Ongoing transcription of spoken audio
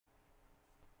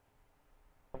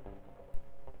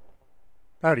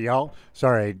Howdy, y'all.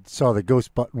 Sorry, I saw the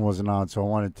ghost button wasn't on, so I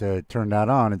wanted to turn that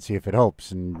on and see if it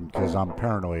helps, and because I'm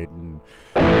paranoid. And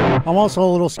I'm also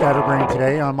a little scatterbrained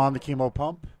today. I'm on the chemo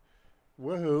pump.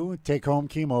 Woohoo! Take home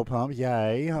chemo pump.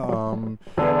 Yay!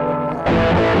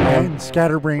 And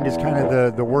scatterbrained is kind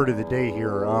of the word of the day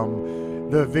here.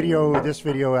 This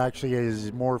video actually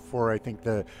is more for I think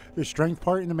the strength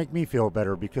part and to make me feel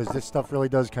better because this stuff really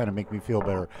does kind of make me feel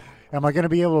better. Am I going to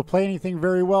be able to play anything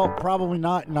very well? Probably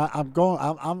not. I'm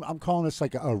calling this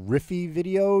like a riffy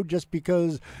video just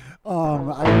because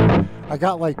I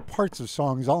got like parts of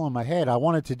songs all in my head. I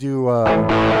wanted to do. Well,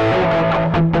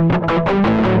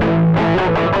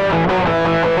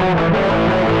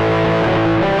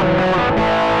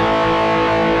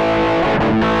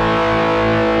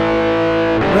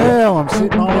 I'm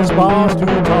sitting on this boss too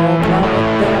tall,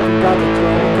 climbing down, got the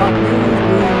trouble, got news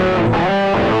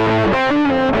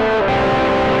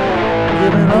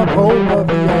giving up hope of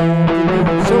the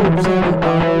afternoon, soaps and a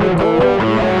bottle of cold.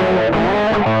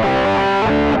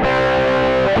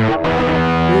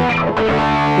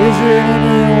 Is it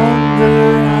any wonder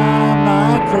I'm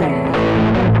not crazy?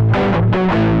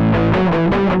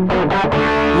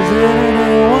 Is it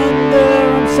any wonder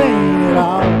I'm saying it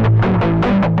all?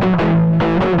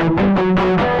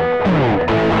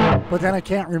 But then I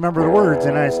can't remember the words,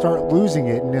 and I start losing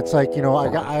it, and it's like, when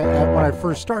I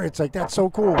first start, it's like, that's so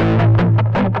cool.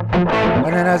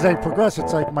 And then as I progress,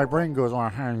 it's like my brain goes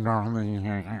on,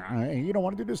 you don't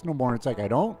want to do this no more. And it's like, I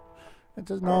don't. It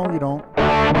says, no, you don't.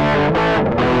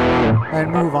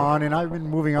 And move on, and I've been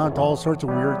moving on to all sorts of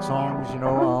weird songs,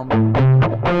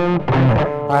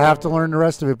 I have to learn the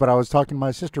rest of it, but I was talking to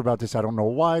my sister about this. I don't know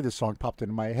why. This song popped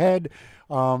into my head.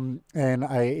 And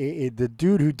the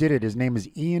dude who did it, his name is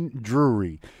Ian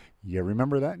Drury. You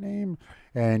remember that name?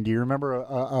 And do you remember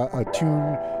a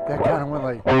tune that kind of went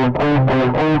like...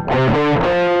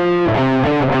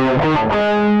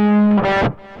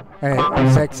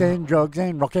 And sex and drugs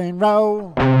and rock and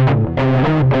roll.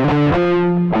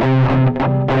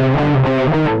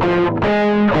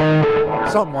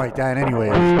 Something like that,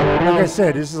 anyways. Like I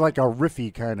said, this is like a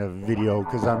riffy kind of video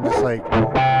because I'm just like.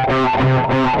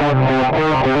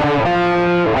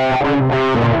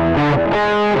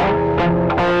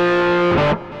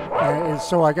 And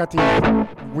so I got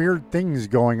these weird things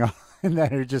going on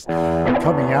that are just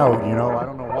coming out, I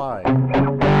don't know why.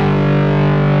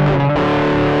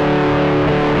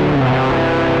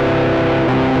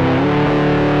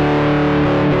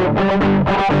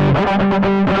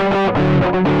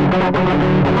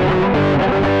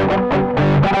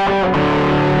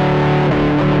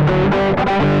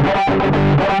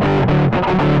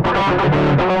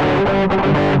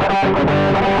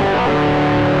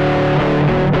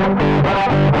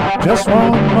 Just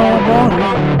one more morning,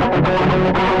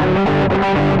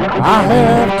 I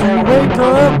have to wake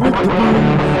up with the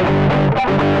blues,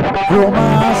 pull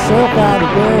myself out of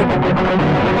bed,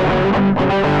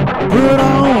 put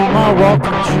on my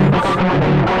walking shoes,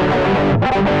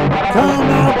 come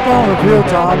out on the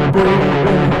hilltop, baby,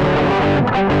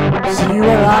 see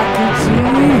what I can see.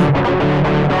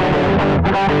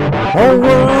 Whole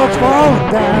world's falling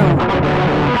down,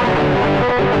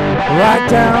 right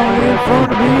down in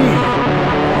front of me.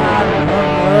 I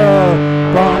love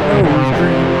upon those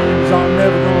dreams I'm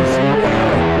never gonna see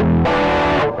again.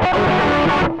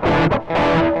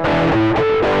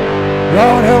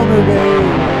 Lord help me, babe.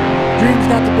 Dreams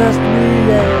got the best of me,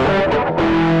 yeah.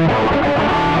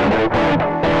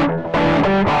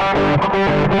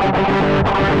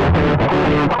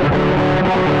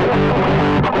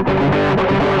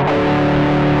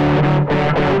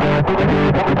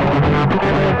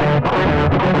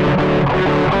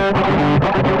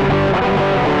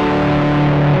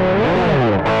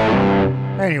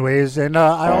 Anyways, and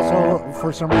I also,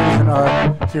 for some reason,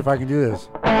 see if I can do this.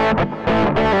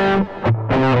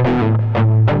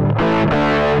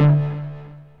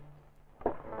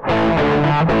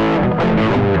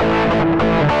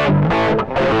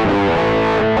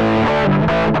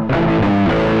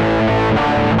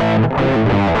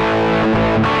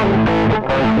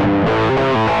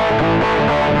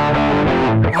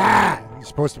 It's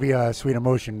supposed to be a Sweet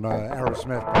Emotion,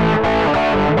 Aerosmith.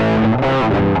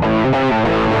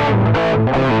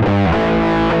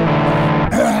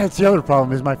 That's the other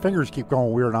problem is my fingers keep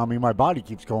going weird on me. My body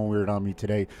keeps going weird on me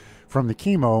today from the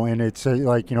chemo, and it's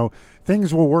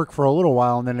things will work for a little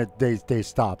while and then they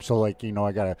stop. So I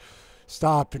gotta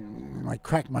stop and like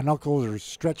crack my knuckles or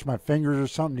stretch my fingers or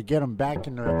something to get them back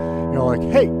in the, like,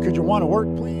 hey, could you want to work,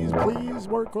 please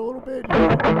work a little bit.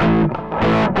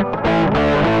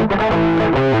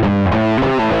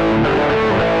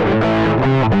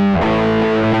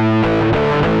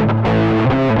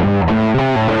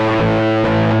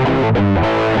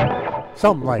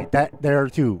 something like that there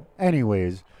too.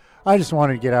 Anyways, I just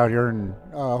wanted to get out here and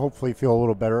hopefully feel a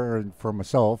little better for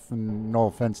myself, and no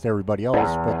offense to everybody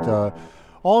else, but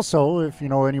also if you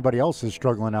know anybody else is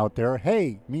struggling out there,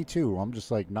 hey, me too. I'm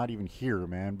just like not even here,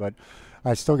 man, but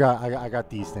I still got I got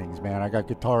these things, man. I got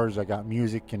guitars, I got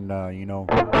music, and you know,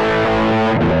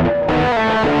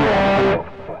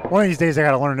 one of these days I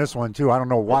got to learn this one too. I don't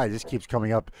know why this keeps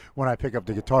coming up when I pick up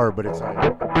the guitar, but it's like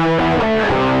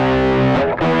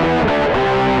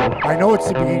I know it's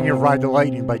the beginning of Ride the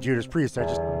Lightning by Judas Priest. I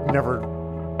just never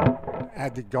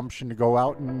had the gumption to go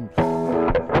out and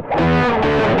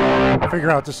figure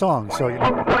out the song. So, you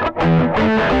know.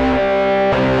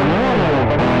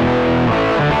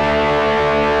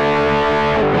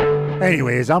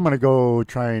 Anyways, I'm going to go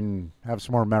try and have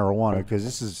some more marijuana because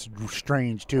this is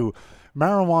strange too.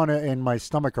 Marijuana and my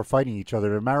stomach are fighting each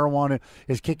other. The marijuana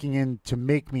is kicking in to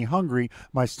make me hungry.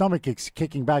 My stomach is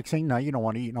kicking back saying, no, you don't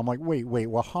want to eat. And I'm like, wait,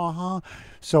 well, ha.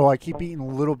 So I keep eating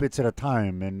little bits at a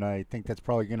time. And I think that's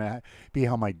probably going to be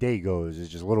how my day goes, is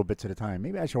just little bits at a time.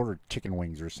 Maybe I should order chicken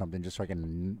wings or something just so I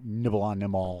can nibble on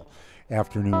them all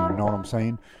afternoon. You know what I'm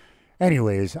saying?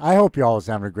 Anyways, I hope you all is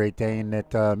having a great day and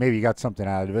that maybe you got something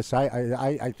out of this.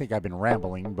 I think I've been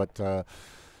rambling, but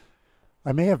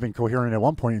I may have been coherent at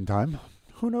one point in time.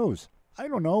 Who knows? I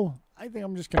don't know. I think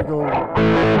I'm just going to go.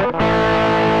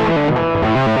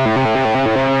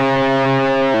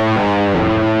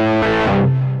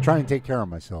 Try and take care of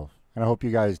myself. And I hope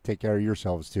you guys take care of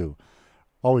yourselves too.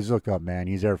 Always look up, man.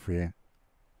 He's there for you.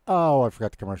 Oh, I forgot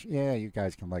the commercial. Yeah, you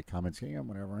guys can like, comment, yeah,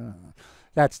 whatever.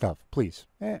 That stuff, please.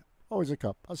 Yeah, always look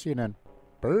up. I'll see you then.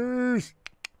 Peace.